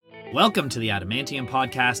Welcome to the Adamantium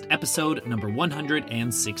Podcast, episode number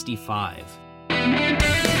 165.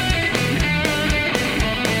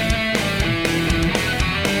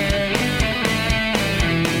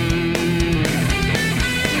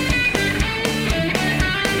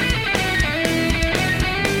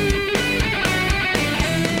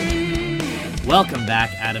 Welcome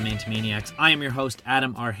back, Adamantimaniacs. I am your host,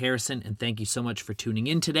 Adam R. Harrison, and thank you so much for tuning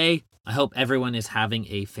in today. I hope everyone is having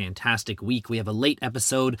a fantastic week. We have a late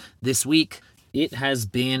episode this week. It has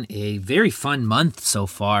been a very fun month so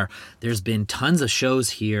far. There's been tons of shows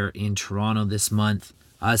here in Toronto this month.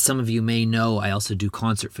 As some of you may know, I also do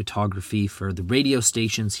concert photography for the radio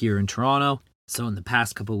stations here in Toronto. So in the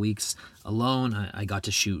past couple of weeks alone, I got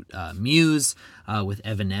to shoot Muse with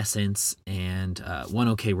Evanescence, and One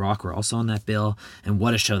OK Rock were also on that bill. And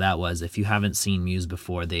what a show that was. If you haven't seen Muse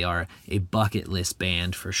before, they are a bucket list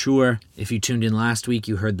band for sure. If you tuned in last week,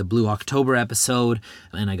 you heard the Blue October episode,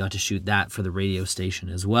 and I got to shoot that for the radio station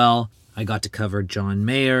as well. I got to cover John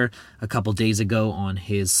Mayer a couple days ago on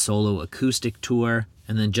his solo acoustic tour.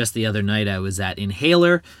 And then just the other night, I was at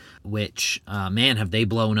Inhaler, which, man, have they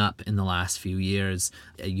blown up in the last few years.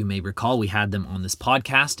 You may recall we had them on this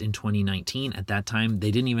podcast in 2019. At that time,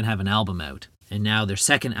 they didn't even have an album out. And now their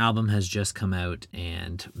second album has just come out,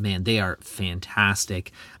 and man, they are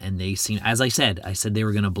fantastic. And they seem, as I said they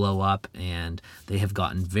were going to blow up, and they have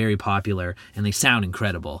gotten very popular, and they sound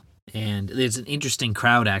incredible. And there's an interesting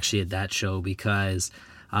crowd actually at that show because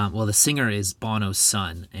the singer is Bono's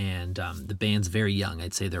son, and the band's very young.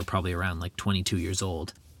 I'd say they're probably around like 22 years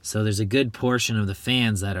old. So there's a good portion of the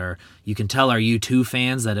fans that are, you can tell, are U2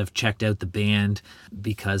 fans that have checked out the band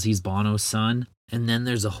because he's Bono's son. And then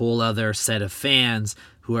there's a whole other set of fans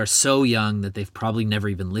who are so young that they've probably never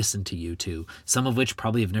even listened to U2, some of which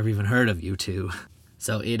probably have never even heard of U2.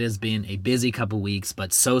 So it has been a busy couple weeks,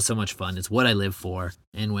 but so much fun. It's what I live for.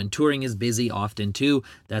 And when touring is busy often too,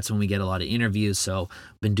 that's when we get a lot of interviews. So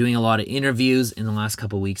I've been doing a lot of interviews in the last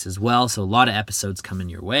couple weeks as well. So a lot of episodes coming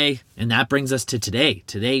your way. And that brings us to today.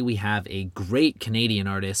 Today we have a great Canadian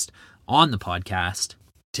artist on the podcast.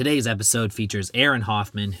 Today's episode features Aaron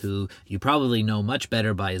Hoffman, who you probably know much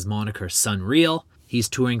better by his moniker SonReal. He's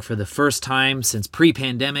touring for the first time since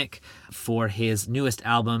pre-pandemic for his newest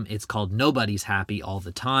album. It's called Nobody's Happy All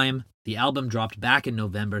the Time. The album dropped back in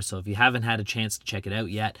November, so if you haven't had a chance to check it out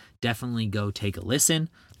yet, definitely go take a listen.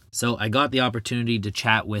 So I got the opportunity to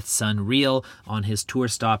chat with SonReal on his tour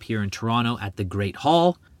stop here in Toronto at the Great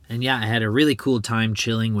Hall. And yeah, I had a really cool time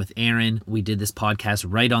chilling with Aaron. We did this podcast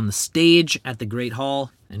right on the stage at the Great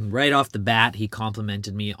Hall. And right off the bat, he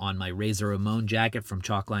complimented me on my Razor Ramon jacket from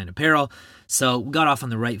Chalkline Apparel. So we got off on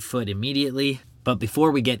the right foot immediately. But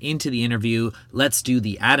before we get into the interview, let's do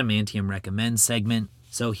the Adamantium Recommend segment.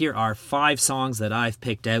 So here are 5 songs that I've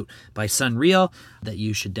picked out by SonReal that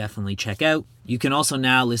you should definitely check out. You can also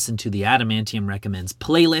now listen to the Adamantium Recommends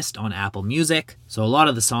playlist on Apple Music. So a lot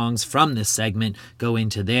of the songs from this segment go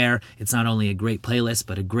into there. It's not only a great playlist,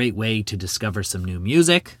 but a great way to discover some new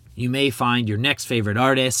music. You may find your next favorite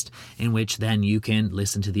artist, in which then you can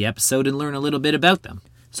listen to the episode and learn a little bit about them.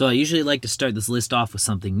 So I usually like to start this list off with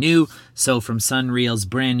something new. So from SonReal's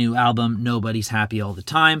brand new album, Nobody's Happy All the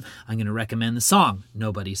Time, I'm going to recommend the song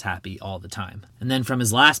Nobody's Happy All the Time. And then from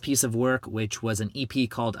his last piece of work, which was an EP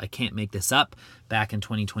called I Can't Make This Up, back in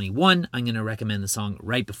 2021, I'm going to recommend the song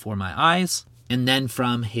Right Before My Eyes. And then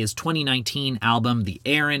from his 2019 album, the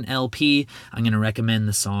Aaron LP, I'm going to recommend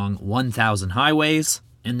the song 1000 Highways.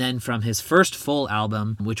 And then from his first full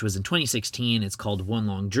album, which was in 2016, it's called One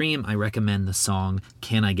Long Dream, I recommend the song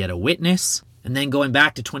Can I Get a Witness? And then going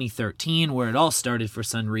back to 2013, where it all started for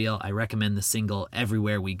SonReal, I recommend the single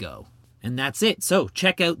Everywhere We Go. And that's it. So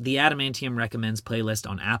check out the Adamantium Recommends playlist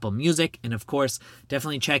on Apple Music. And of course,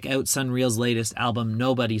 definitely check out SonReal's latest album,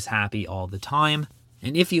 Nobody's Happy All the Time.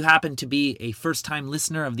 And if you happen to be a first-time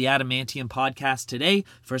listener of the Adamantium Podcast today,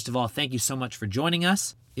 first of all, thank you so much for joining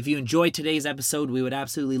us. If you enjoyed today's episode, we would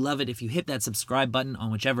absolutely love it if you hit that subscribe button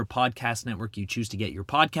on whichever podcast network you choose to get your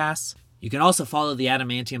podcasts. You can also follow the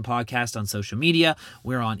Adamantium Podcast on social media.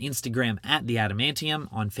 We're on Instagram at The Adamantium,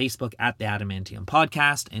 on Facebook at The Adamantium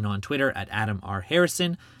Podcast, and on Twitter at Adam R.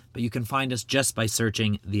 Harrison. But you can find us just by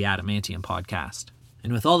searching The Adamantium Podcast.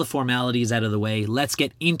 And with all the formalities out of the way, let's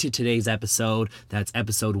get into today's episode. That's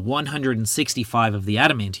episode 165 of the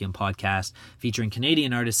Adamantium Podcast, featuring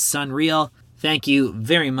Canadian artist SonReal. Thank you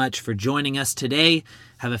very much for joining us today.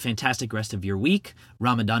 Have a fantastic rest of your week.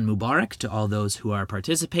 Ramadan Mubarak to all those who are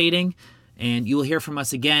participating. And you will hear from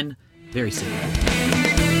us again very soon.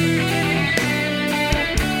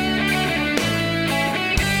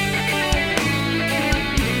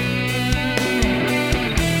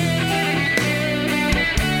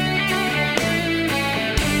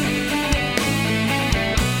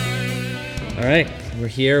 right, we're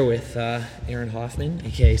here with Aaron Hoffman,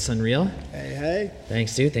 aka SonReal. Hey.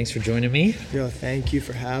 Thanks, dude. Thanks for joining me. Yo, thank you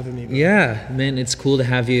for having me, bro. Yeah, man, it's cool to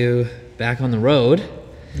have you back on the road.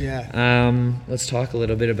 Yeah. Let's talk a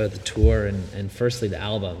little bit about the tour and firstly the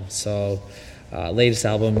album. So, latest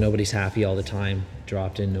album, Nobody's Happy All the Time,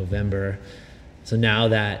 dropped in November. So now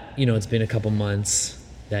that, it's been a couple months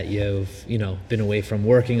that you've, been away from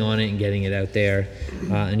working on it and getting it out there,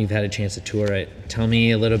 and you've had a chance to tour it. Tell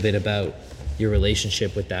me a little bit about your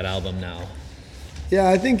relationship with that album now. Yeah,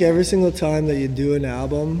 I think every single time that you do an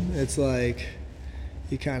album, it's like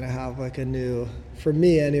you kind of have like a new, for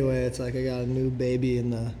me anyway, it's like I got a new baby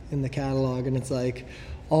in the catalog, and it's like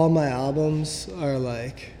all my albums are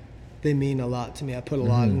like, they mean a lot to me. I put a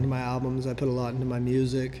lot into my albums, I put a lot into my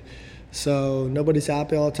music. So Nobody's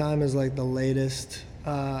Happy All the Time is like the latest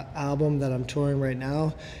album that I'm touring right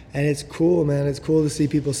now, and it's cool, man. It's cool to see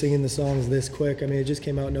people singing the songs this quick. I mean, it just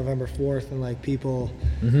came out November 4th, and like people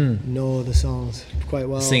know the songs quite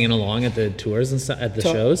well. Singing along at the tours and stuff, at the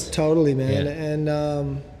shows? Totally, man.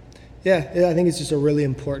 Yeah. And I think it's just a really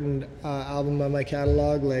important album on my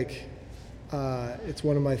catalog. Like, it's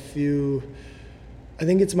one of my few, I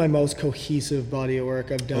think it's my most cohesive body of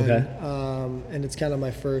work I've done. Okay. And it's kind of my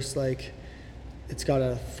first, like, it's got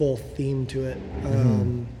a full theme to it.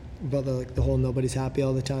 But the whole Nobody's Happy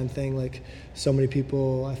All the Time thing, like so many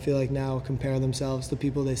people I feel like now compare themselves to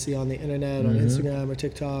people they see on the internet, on Instagram or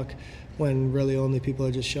TikTok, when really only people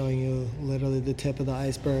are just showing you literally the tip of the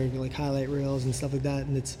iceberg, like highlight reels and stuff like that.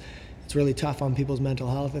 And it's really tough on people's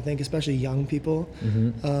mental health, I think, especially young people.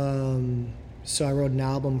 So I wrote an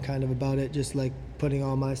album kind of about it, just like putting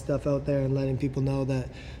all my stuff out there and letting people know that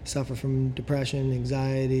suffer from depression,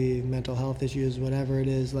 anxiety, mental health issues, whatever it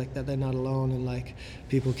is, like that they're not alone, and like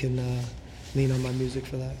people can lean on my music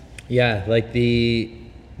for that. Yeah, like the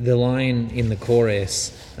line in the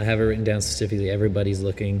chorus, I have it written down specifically, everybody's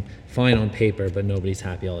looking fine on paper, but nobody's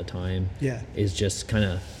happy all the time. Yeah. Is just kind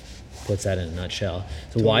of puts that in a nutshell.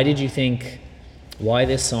 So why did you think, why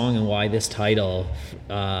this song and why this title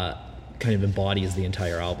kind of embodies the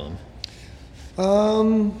entire album?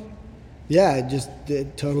 Yeah,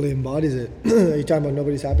 it totally embodies it. Are you talking about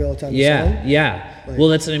Nobody's Happy All the Time? Yeah. Like, well,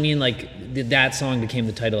 that's what I mean. Like that song became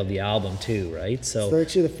the title of the album too, right? So it's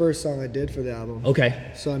actually the first song I did for the album.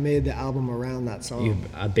 Okay. So I made the album around that song.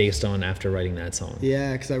 You based on after writing that song.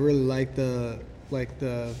 Yeah, because I really like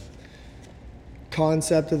the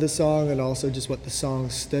concept of the song and also just what the song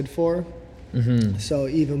stood for. So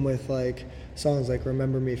even with like songs like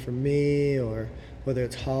Remember Me For Me, or whether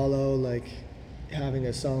it's Hollow, like having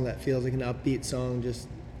a song that feels like an upbeat song, just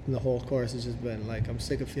the whole chorus has just been like, I'm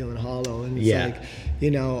sick of feeling hollow. And it's like,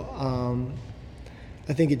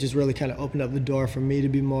 I think it just really kind of opened up the door for me to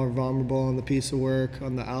be more vulnerable on the piece of work,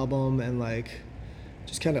 on the album, and like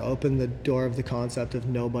just kind of opened the door of the concept of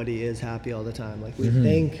nobody is happy all the time. Like we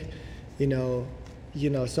think,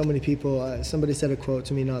 so many people, somebody said a quote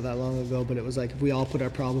to me not that long ago, but it was like, if we all put our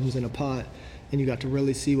problems in a pot and you got to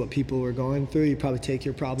really see what people were going through, you probably take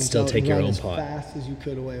your problems Still out take and your run own as pot. fast as you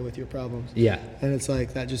could away with your problems. Yeah. And it's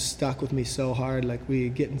like, that just stuck with me so hard. Like we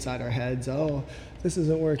get inside our heads, oh, this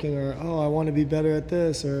isn't working, or oh, I want to be better at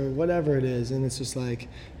this, or whatever it is. And it's just like,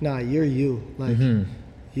 nah, you're you. Like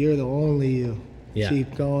you're the only you. Yeah.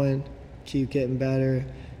 Keep going, keep getting better.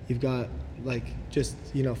 You've got like just,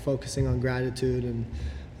 focusing on gratitude, and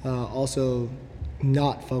also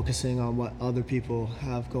not focusing on what other people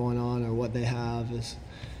have going on or what they have is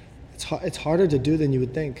it's harder to do than you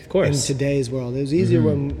would think. Of course. In today's world. It was easier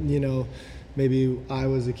when, maybe I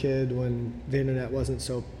was a kid when the internet wasn't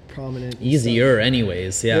so prominent. Easier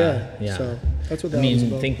anyways, yeah. So that's what that was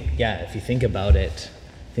about. If you think about it,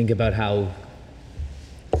 think about how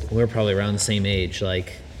we're probably around the same age,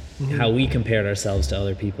 like how we compared ourselves to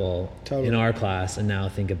other people in our class, and now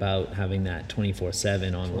think about having that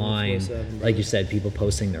 24/7 online. 24/7, like you said, people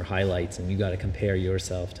posting their highlights, and you got to compare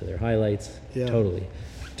yourself to their highlights. Yeah. Totally,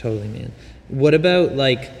 man. What about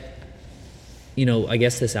like, I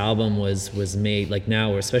guess this album was made like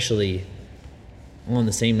now, or especially on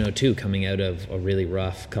the same note too, coming out of a really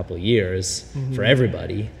rough couple of years for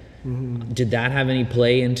everybody. Did that have any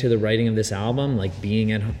play into the writing of this album, like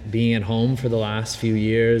being at home for the last few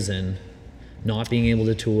years and not being able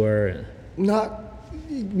to tour? Not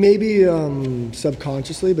maybe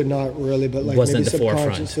subconsciously, but not really. But like wasn't maybe the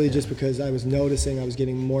subconsciously, forefront. just because I was noticing I was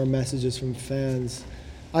getting more messages from fans.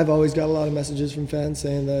 I've always got a lot of messages from fans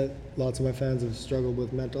saying that lots of my fans have struggled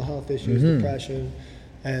with mental health issues, depression,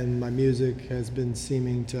 and my music has been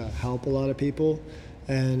seeming to help a lot of people.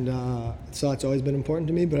 And so that's always been important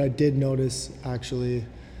to me, but I did notice actually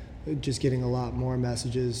just getting a lot more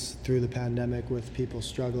messages through the pandemic with people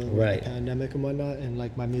struggling with the pandemic and whatnot. And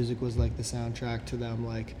like my music was like the soundtrack to them,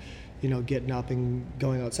 like, you know, getting up and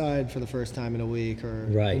going outside for the first time in a week or,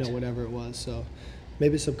 you know, whatever it was. So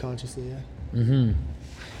maybe subconsciously,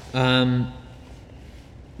 yeah.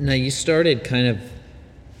 Now you started kind of,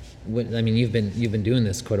 I mean, you've been doing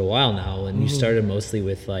this quite a while now, and you started mostly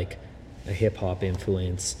with like a hip hop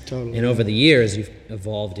influence. Totally. And over the years, you've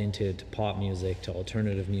evolved into pop music, to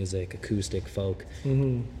alternative music, acoustic, folk.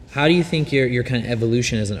 How do you think your kind of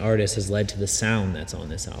evolution as an artist has led to the sound that's on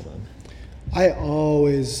this album? I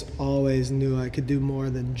always knew I could do more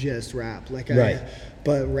than just rap.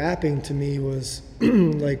 But rapping to me was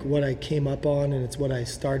like what I came up on, and it's what I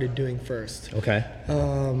started doing first. Okay.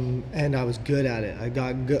 And I was good at it. I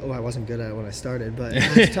got good. Well, I wasn't good at it when I started, but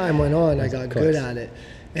as time went on, I got good at it.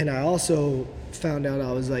 And I also found out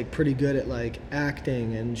I was like pretty good at like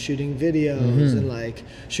acting and shooting videos and like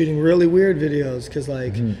shooting really weird videos, because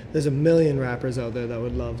like there's a million rappers out there that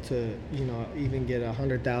would love to, you know, even get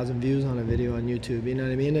 100,000 views on a video on YouTube, you know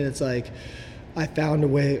what I mean? And it's like I found a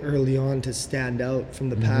way early on to stand out from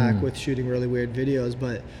the pack with shooting really weird videos.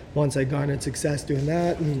 But once I garnered success doing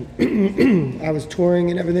that, and I was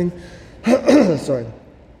touring and everything, sorry,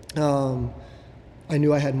 I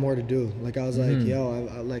knew I had more to do. Like I was like, yo,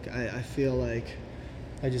 I feel like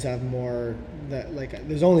I just have more that, like,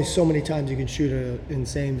 there's only so many times you can shoot an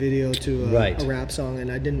insane video to a rap song, and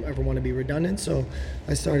I didn't ever want to be redundant. So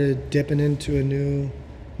I started dipping into a new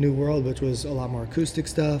world, which was a lot more acoustic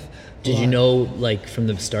stuff. Did you know, like, from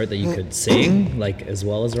the start that you could sing, like, as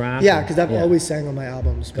well as rap? Yeah, because I've always sang on my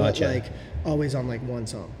albums, but like always on like one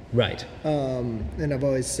song. Right. And I've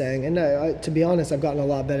always sang, and I, to be honest, I've gotten a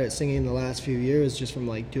lot better at singing in the last few years, just from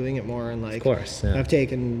like doing it more, and like, of course, yeah. I've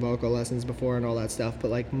taken vocal lessons before and all that stuff, but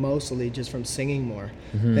like mostly just from singing more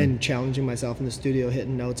and challenging myself in the studio,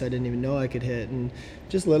 hitting notes I didn't even know I could hit, and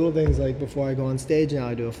just little things like before I go on stage now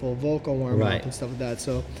I do a full vocal warm up and stuff like that.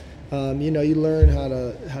 So you know, you learn how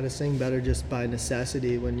to sing better just by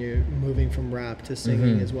necessity when you're moving from rap to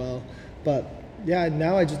singing as well. But yeah,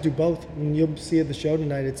 now I just do both. And you'll see at the show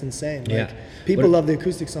tonight, it's insane. Like, people love the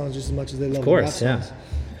acoustic songs just as much as they love the rap songs.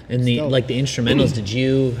 And the like the instrumentals,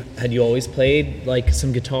 had you always played like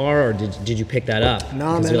some guitar, or did you pick that up?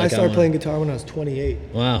 Nah, man, I started playing guitar when I was 28.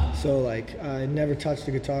 Wow. So like I never touched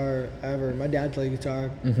a guitar ever. My dad played guitar.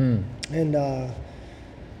 And I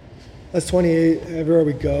was 28. Everywhere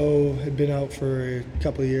we go, had been out for a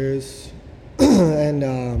couple of years. And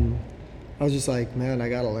I was just like, man, I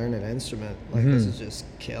gotta learn an instrument. Like, this is just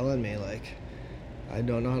killing me. Like, I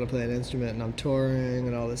don't know how to play an instrument, and I'm touring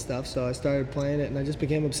and all this stuff. So I started playing it, and I just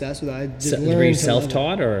became obsessed with it. I just learned. Were you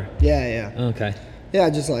self-taught, or? Yeah. Okay. Yeah, I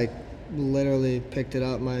just like literally picked it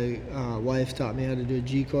up. My wife taught me how to do a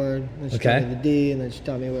G chord, and she taught me the D, and then she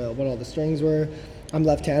taught me what all the strings were. I'm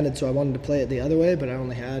left-handed, so I wanted to play it the other way, but I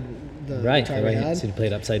only had the guitar I had. So you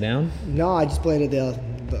played upside down? No, I just played it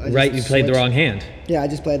you played the wrong hand. Yeah, I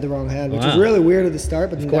just played the wrong hand, which was really weird at the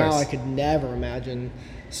start, but now I could never imagine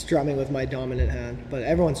strumming with my dominant hand. But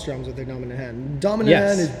everyone strums with their dominant hand. Dominant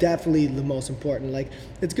hand is definitely the most important. Like,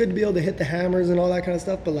 it's good to be able to hit the hammers and all that kind of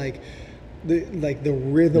stuff, but like the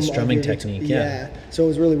rhythm, the strumming technique. So it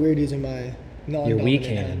was really weird using my your weak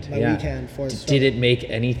hand. My weak hand for Did it make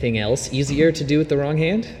anything else easier to do with the wrong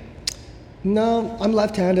hand? No, I'm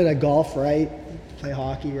left-handed. I golf right, play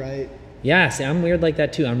hockey right. Yeah, see, I'm weird like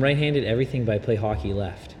that too. I'm right-handed everything, but I play hockey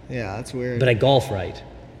left. Yeah, that's weird. But I golf right.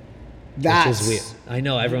 Which is weird. I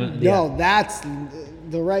know everyone. No, that's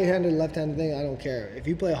the right-handed, left-handed thing. I don't care. If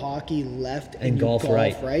you play hockey left and golf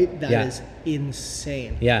right, that is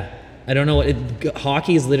insane. Yeah, I don't know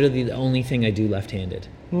hockey is literally the only thing I do left-handed.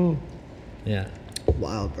 Yeah.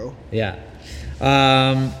 Wild, bro. Yeah.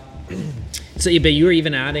 So, but you were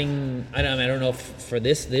even adding, I don't know if for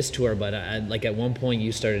this tour, but like at one point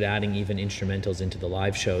you started adding even instrumentals into the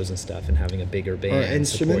live shows and stuff, and having a bigger band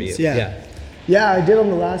support you. Yeah, I did on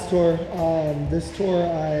the last tour. This tour,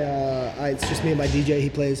 it's just me and my DJ. He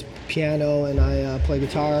plays piano and I play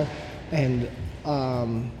guitar, and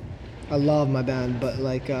I love my band, but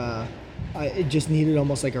like it just needed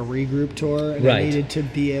almost like a regroup tour, and I needed to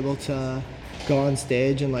be able to go on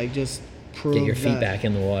stage and like just prove get your feet back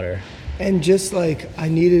in the water. And just like I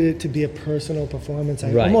needed it to be a personal performance.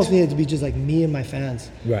 I almost needed it to be just like me and my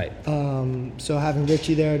fans. Right. So having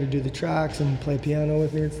Richie there to do the tracks and play piano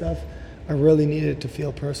with me and stuff, I really needed it to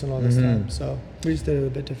feel personal this time. So we just did it a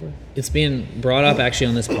bit different. It's been brought up actually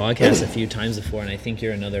on this podcast a few times before, and I think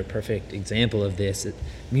you're another perfect example of this.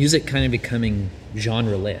 Music kind of becoming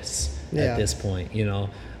genreless at this point, you know.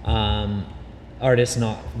 artists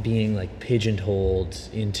not being like pigeonholed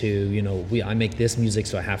into, you know, I make this music,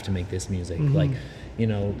 so I have to make this music. Like, you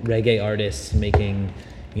know, reggae artists making,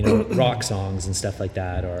 you know, rock songs and stuff like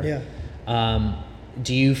that. Or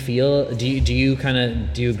do you agree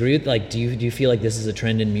with, like, do you feel like this is a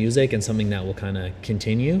trend in music and something that will kind of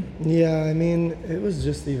continue? Yeah, I mean,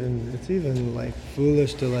 it's even like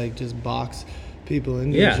foolish to like just box people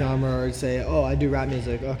into a genre or say, oh, I do rap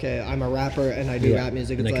music. Okay, I'm a rapper and I do rap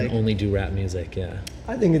music. And it's I like, can only do rap music. Yeah.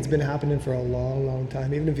 I think it's been happening for a long, long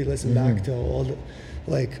time. Even if you listen back to old,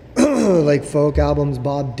 like, like folk albums,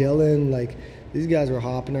 Bob Dylan, like these guys were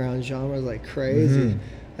hopping around genres like crazy.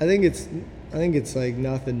 I think it's like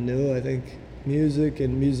nothing new. I think music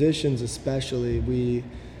and musicians especially,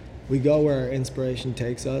 we go where our inspiration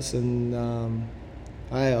takes us, and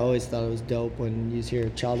I always thought it was dope when you hear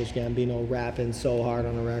Childish Gambino rapping so hard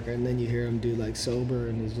on a record, and then you hear him do like Sober,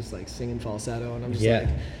 and he's just like singing falsetto, and I'm just like,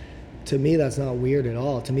 to me that's not weird at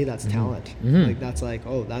all. To me that's talent. Like that's like,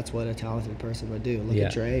 oh, that's what a talented person would do. Look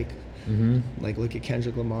at Drake. Like look at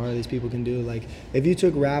Kendrick Lamar. These people can do, like, if you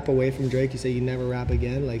took rap away from Drake, you say you never rap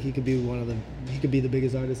again, like he could be the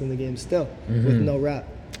biggest artist in the game still with no rap.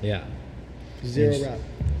 Zero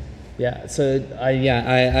rap. So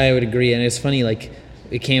I would agree. And it's funny, like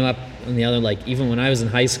it came up on the other, like even when I was in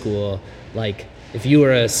high school, like if you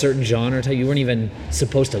were a certain genre type, you weren't even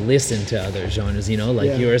supposed to listen to other genres, you know,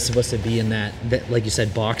 like you were supposed to be in that, like you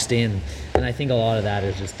said, boxed in. And I think a lot of that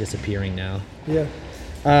is just disappearing now.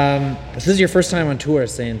 This is your first time on tour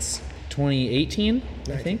since 2018,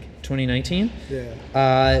 I think, 2019.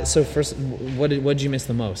 So first, what did you miss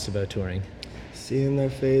the most about touring? Seeing their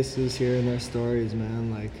faces, hearing their stories,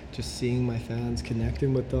 man. Like just seeing my fans,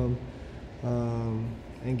 connecting with them,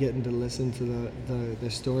 and getting to listen to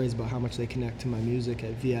their stories about how much they connect to my music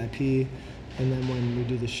at VIP. And then when we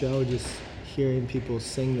do the show, just hearing people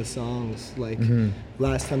sing the songs. Like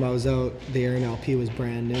last time I was out, the Aaron LP was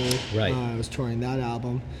brand new. I was touring that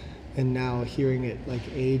album, and now hearing it like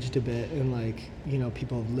aged a bit, and like, you know,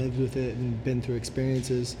 people have lived with it and been through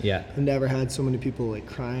experiences. I've never had so many people like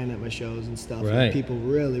crying at my shows and stuff. Like, people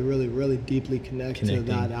really, really, really deeply connecting to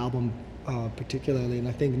that album particularly, and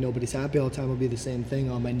I think Nobody's Happy All the Time will be the same thing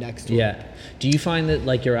on my next tour. Do you find that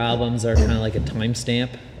like your albums are kind of like a timestamp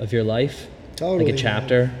of your life? Totally, like a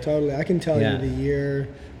chapter. Man. Totally, I can tell you the year,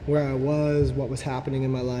 where I was, what was happening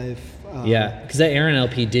in my life. Because that Aaron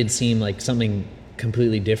LP did seem like something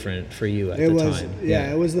completely different for you at the time.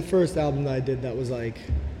 It was the first album that I did that was like,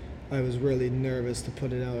 I was really nervous to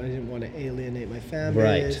put it out. I didn't want to alienate my fan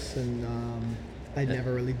base, and I'd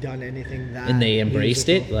never really done anything that. And they embraced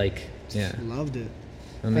musical. It, like loved it.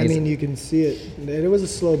 Amazing. I mean, you can see it. It was a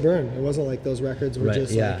slow burn. It wasn't like those records were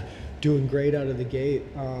just like doing great out of the gate.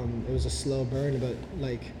 It was a slow burn, but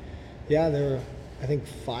like, there were, I think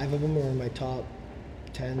 5 of them were in my top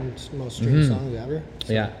 10 most streamed songs ever.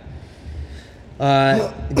 So.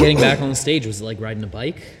 Getting back on the stage, was it like riding a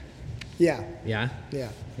bike? Yeah,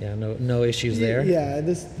 no issues there.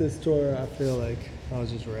 This tour, I feel like I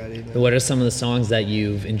was just ready. What are some of the songs that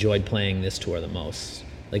you've enjoyed playing this tour the most?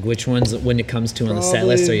 Like which ones, when it comes to on the set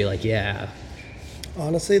list, are you like,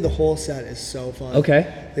 Honestly, the whole set is so fun.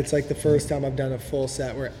 It's like the first time I've done a full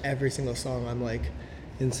set where every single song I'm like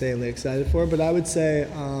insanely excited for. But I would say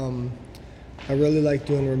I really like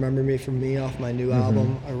doing Remember Me For Me off my new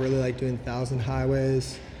album. I really like doing 1,000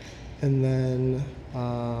 Highways. And then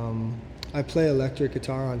I play electric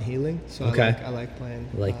guitar on Healing, so I like playing.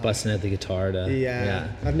 Like busting out the guitar to...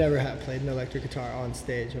 I've never played an electric guitar on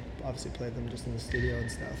stage. I've obviously played them just in the studio and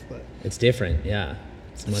stuff, but... It's different,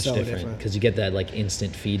 It's much so different because you get that like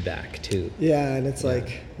instant feedback too. And it's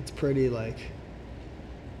like, it's pretty like,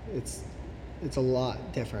 it's a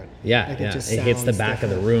lot different. Like it hits the back of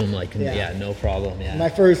the room like, no problem. My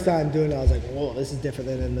first time doing it, I was like, whoa, this is different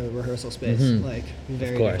than in the rehearsal space. Like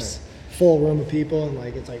very different. Full room of people, and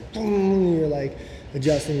like it's like boom, you're like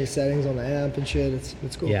adjusting your settings on the amp and shit.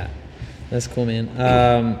 It's cool. That's cool, man.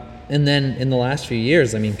 And then in the last few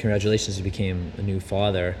years, I mean, congratulations, you became a new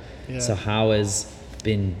father. So how has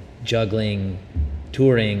been juggling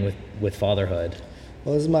touring with fatherhood?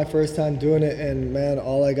 Well, this is my first time doing it, and man,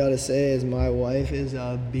 all I gotta say is my wife is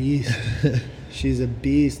a beast. She's a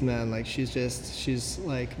beast, man. Like she's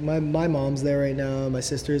like my mom's there right now. My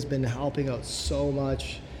sister's been helping out so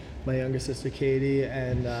much. My younger sister Katie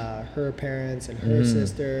and her parents and her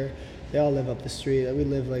sister, they all live up the street. We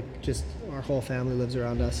live like just our whole family lives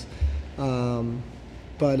around us.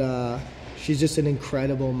 But she's just an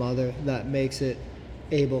incredible mother that makes it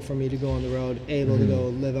able for me to go on the road, able to go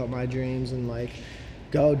live out my dreams and like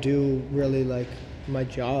go do really like my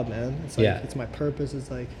job, man. It's like it's my purpose.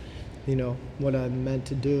 It's like, what I'm meant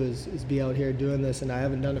to do is be out here doing this, and I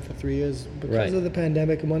haven't done it for 3 years because Right. of the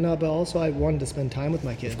pandemic and whatnot, but also I wanted to spend time with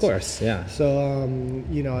my kids. Of course, yeah. So,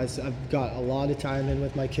 I've got a lot of time in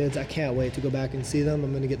with my kids. I can't wait to go back and see them.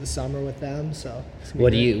 I'm going to get the summer with them. So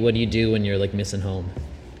What do you do when you're like missing home?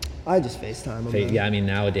 I just FaceTime them. Yeah, I mean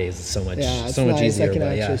nowadays it's so much It's so much nice. easier. I can but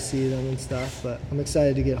actually yeah. see them and stuff, but I'm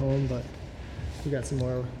excited to get home, but we got some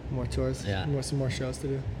more tours, some more shows to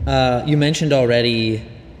do. You mentioned already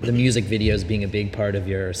the music videos being a big part of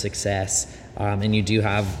your success, and you do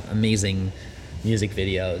have amazing music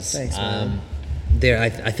videos. Thanks, man.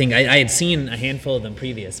 I think I had seen a handful of them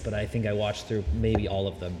previous, but I think I watched through maybe all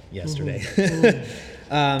of them yesterday.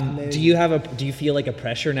 Do you feel like a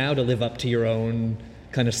pressure now to live up to your own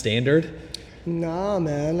kind of standard? Nah,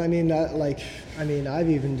 man. I mean, I've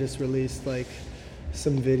even just released like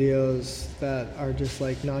some videos that are just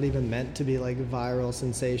like not even meant to be like viral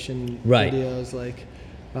sensation videos, like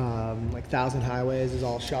 1,000 Highways is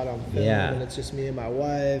all shot on film, and it's just me and my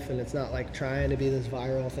wife, and it's not like trying to be this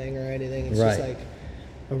viral thing or anything. It's just like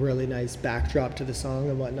a really nice backdrop to the song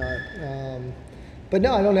and whatnot. But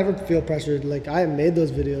no, I don't ever feel pressured. Like I made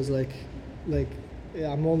those videos like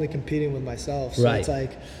I'm only competing with myself. So it's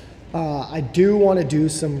like I do want to do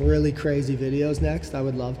some really crazy videos next. I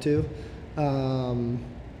would love to.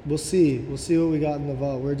 We'll see what we got in the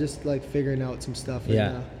vault. We're just like figuring out some stuff right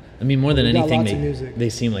now. I mean, more than anything, they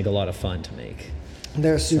seem like a lot of fun to make.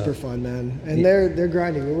 They're super fun, man, and they're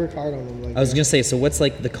grinding. We work hard on them. Like, I was gonna say, so what's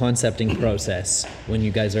like the concepting process when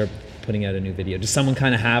you guys are putting out a new video? Does someone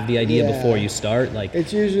kind of have the idea before you start? Like,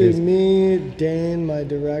 it's usually me, Dane, my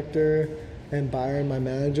director, and Byron, my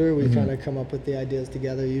manager. We kind of come up with the ideas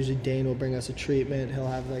together. Usually Dane will bring us a treatment. He'll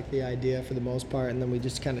have like the idea for the most part, and then we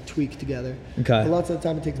just kind of tweak together. Okay. But lots of the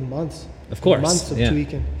time it takes months. Of course. Months of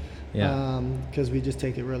tweaking. Yeah. Because we just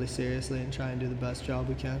take it really seriously and try and do the best job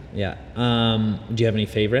we can. Yeah. Do you have any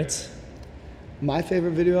favorites? My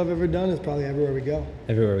favorite video I've ever done is probably Everywhere We Go.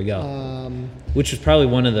 Everywhere We Go. Which was probably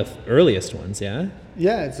one of the earliest ones, yeah?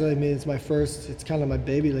 Yeah, it's my first, it's kind of my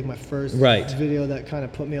baby, like my first video that kind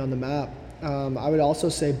of put me on the map. I would also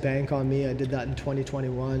say Bank on Me. I did that in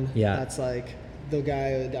 2021. Yeah. That's like the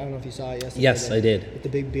guy, I don't know if you saw it yesterday. Yes, I did. With the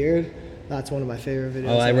big beard. That's one of my favorite videos.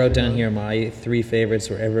 Oh, I wrote down here my 3 favorites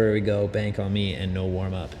were Everywhere We Go, Bank on Me, and No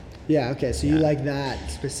Warm Up. Yeah, okay, so you like that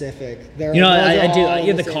specific. I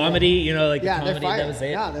do. The comedy, the comedy, that was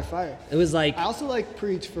it. Yeah, they're fire. It was like... I also like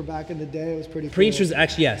Preach for back in the day. It was pretty cool. Preach was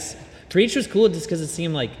actually, yes. Preach was cool just because it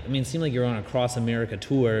seemed like you're on a Cross America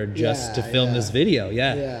tour just to film this video.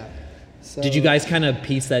 Yeah. Yeah. So, did you guys kind of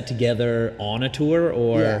piece that together on a tour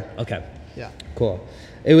or? Yeah. Okay. Yeah. Cool.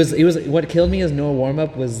 It was what killed me as No Warm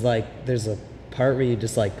Up was like there's a part where you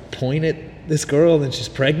just like point at this girl and then she's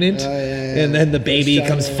pregnant and then the baby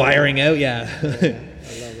comes firing out. Yeah. I love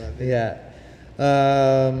that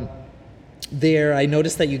video. There, I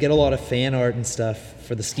noticed that you get a lot of fan art and stuff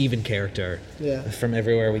for the Steven character from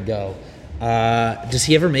Everywhere We Go. Does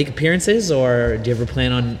he ever make appearances, or do you ever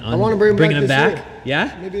plan on I want to bringing him back? Year.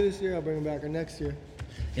 Yeah? Maybe this year I'll bring him back, or next year.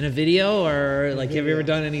 In a video, or like have you ever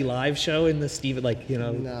done any live show in the Steven,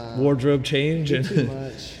 wardrobe change? Too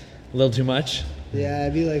much. A little too much? Yeah,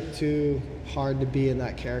 it'd be like too hard to be in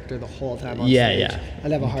that character the whole time on stage. Yeah.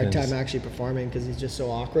 I'd have a hard time actually performing because he's just so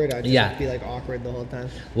awkward. I'd just be like awkward the whole time.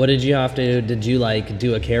 What did you have to do? Did you like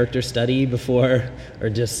do a character study before, or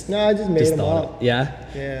just? No, I just made him up. Yeah?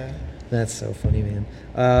 Yeah. That's so funny, man.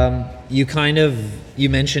 You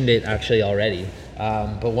mentioned it actually already,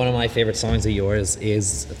 but one of my favorite songs of yours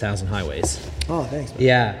is 1,000 Highways. Oh, thanks, man.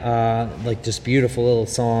 Yeah, like just beautiful little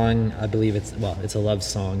song. I believe it's a love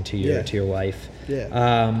song to your wife.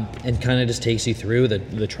 Yeah. And kind of just takes you through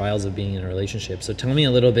the trials of being in a relationship. So tell me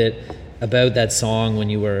a little bit about that song when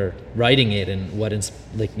you were writing it and what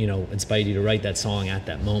inspired you to write that song at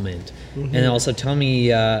that moment. Mm-hmm. And also tell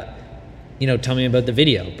me about the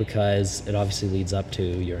video, because it obviously leads up to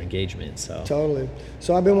your engagement. So totally.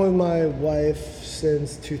 So I've been with my wife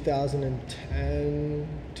since 2010,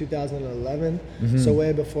 2011. Mm-hmm. So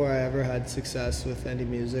way before I ever had success with any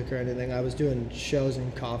music or anything. I was doing shows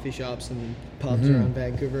in coffee shops and pubs around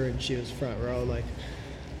Vancouver, and she was front row.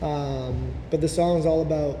 But the song's all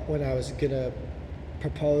about when I was gonna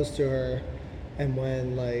propose to her, and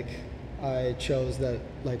when I chose that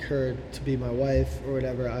her to be my wife or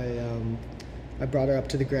whatever. I brought her up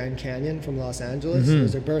to the Grand Canyon from Los Angeles. It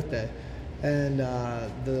was her birthday, and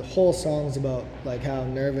the whole song's about how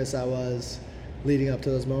nervous I was leading up to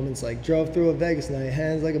those moments. Drove through a Vegas night,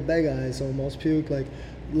 hands like a bag eyes, almost puke,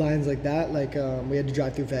 lines like that. We had to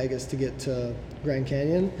drive through Vegas to get to Grand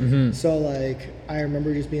Canyon. So I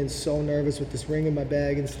remember just being so nervous with this ring in my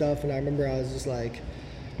bag and stuff, and I remember I was just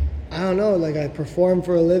I don't know, like I perform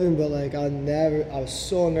for a living, but like I was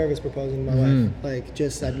so nervous proposing to my wife. Like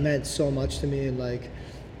just that meant so much to me, and like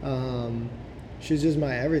she's just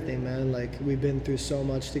my everything, man. Like we've been through so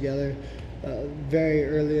much together. Very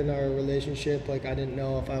early in our relationship, like I didn't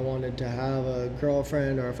know if I wanted to have a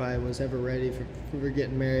girlfriend or if I was ever ready for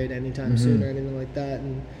getting married anytime soon or anything like that.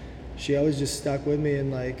 And she always just stuck with me,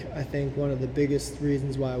 and like I think one of the biggest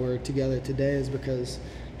reasons why we're together today is because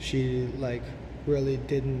she like really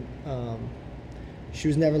didn't she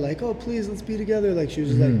was never like, oh please let's be together. Like she was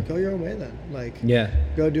just like, go your own way then, like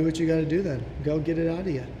go do what you got to do then, go get it out of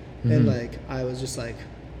you. And like I was just like,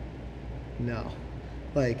 no,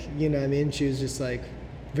 like, you know what I mean? She was just like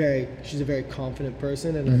she's a very confident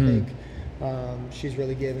person, and I think she's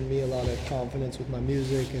really given me a lot of confidence with my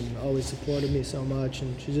music and always supported me so much,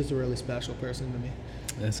 and she's just a really special person to me.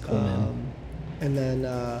 That's cool, man. And then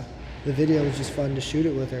the video was just fun to shoot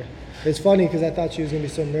it with her. It's funny because I thought she was going to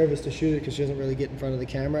be so nervous to shoot it because she doesn't really get in front of the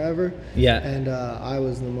camera ever. Yeah. And I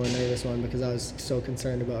was the more nervous one because I was so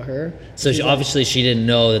concerned about her. So obviously she didn't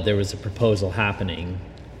know that there was a proposal happening.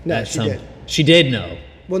 No, she did. She did know.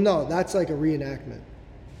 Well, no, that's like a reenactment.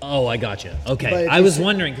 Oh, I gotcha. Okay. I was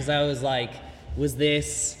wondering because I was like, was there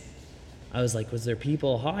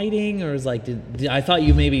people hiding, or was like, I thought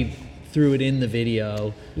you maybe threw it in the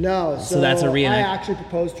video. No, so that's a reenact. I actually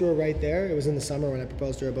proposed to her right there. It was in the summer when I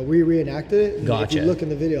proposed to her, but we reenacted it. And gotcha. If you look in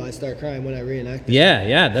the video, I start crying when I reenacted it.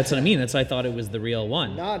 Yeah, that's what I mean. That's why I thought it was the real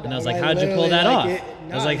one. And I was like, how'd you pull that off?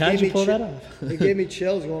 I was like, how'd you pull that off? It gave me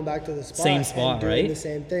chills going back to the spot. Same spot, and right? The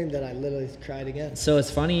same thing that I literally cried again. So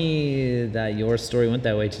it's funny that your story went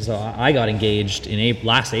that way too. So I got engaged in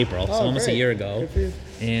last April, so almost a year ago. Good for you.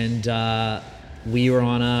 And we were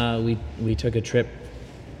we took a trip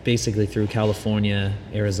basically through California,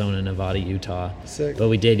 Arizona, Nevada, Utah. Sick. But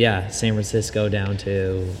we did, San Francisco down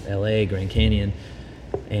to LA, Grand Canyon.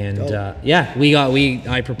 And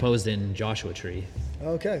I proposed in Joshua Tree.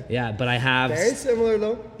 Okay. Yeah, but I have... Very similar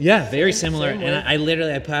though. Yeah, very similar. And I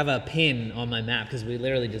literally have a pin on my map because we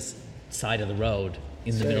literally just side of the road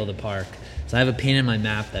in the middle of the park. So I have a pin in my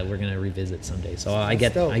map that we're going to revisit someday. So I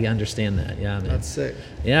understand that. Yeah, man. That's sick.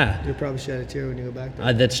 Yeah. You'll probably shed a tear when you go back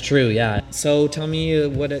there. That's true, yeah. So tell me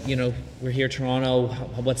we're here Toronto,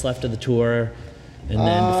 what's left of the tour, and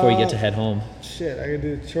then before you get to head home. Shit, I can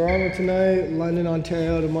do Toronto tonight, London,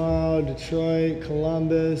 Ontario tomorrow, Detroit,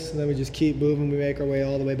 Columbus, and then we just keep moving. We make our way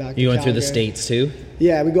all the way back to Calgary. You going through the States too?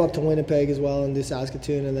 Yeah, we go up to Winnipeg as well and do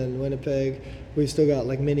Saskatoon and then Winnipeg. We've still got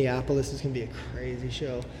like Minneapolis. It's going to be a crazy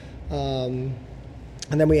show. And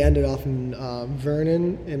then we ended off in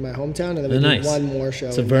Vernon in my hometown, and then we did one more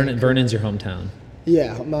show. So Vernon's your hometown?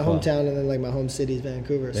 Yeah, my hometown, and then like my home city is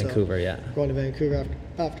Vancouver. Vancouver, so yeah. Going to Vancouver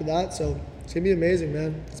after that, so it's going to be amazing,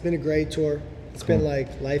 man. It's been a great tour. It's been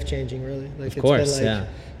like life-changing, really. Like, of course, it's been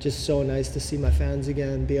just so nice to see my fans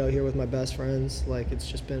again, be out here with my best friends. Like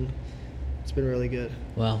it's been really good.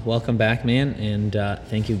 Well, welcome back, man, and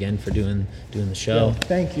thank you again for doing the show. Yeah,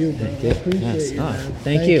 thank you, bro. Thank you. I appreciate you, man.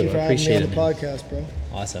 Thank you. For I appreciate having me on the podcast, bro.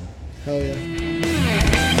 Awesome. Hell yeah.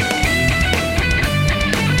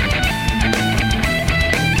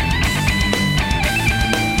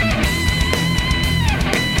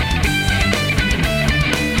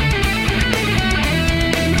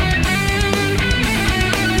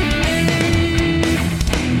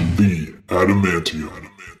 Adamantium.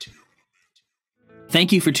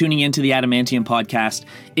 Thank you for tuning in to the Adamantium Podcast.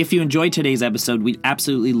 If you enjoyed today's episode, we'd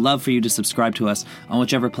absolutely love for you to subscribe to us on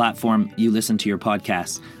whichever platform you listen to your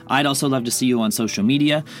podcasts. I'd also love to see you on social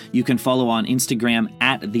media. You can follow on Instagram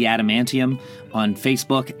at The Adamantium, on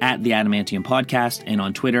Facebook at The Adamantium Podcast, and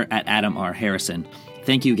on Twitter at Adam R. Harrison.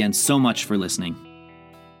 Thank you again so much for listening.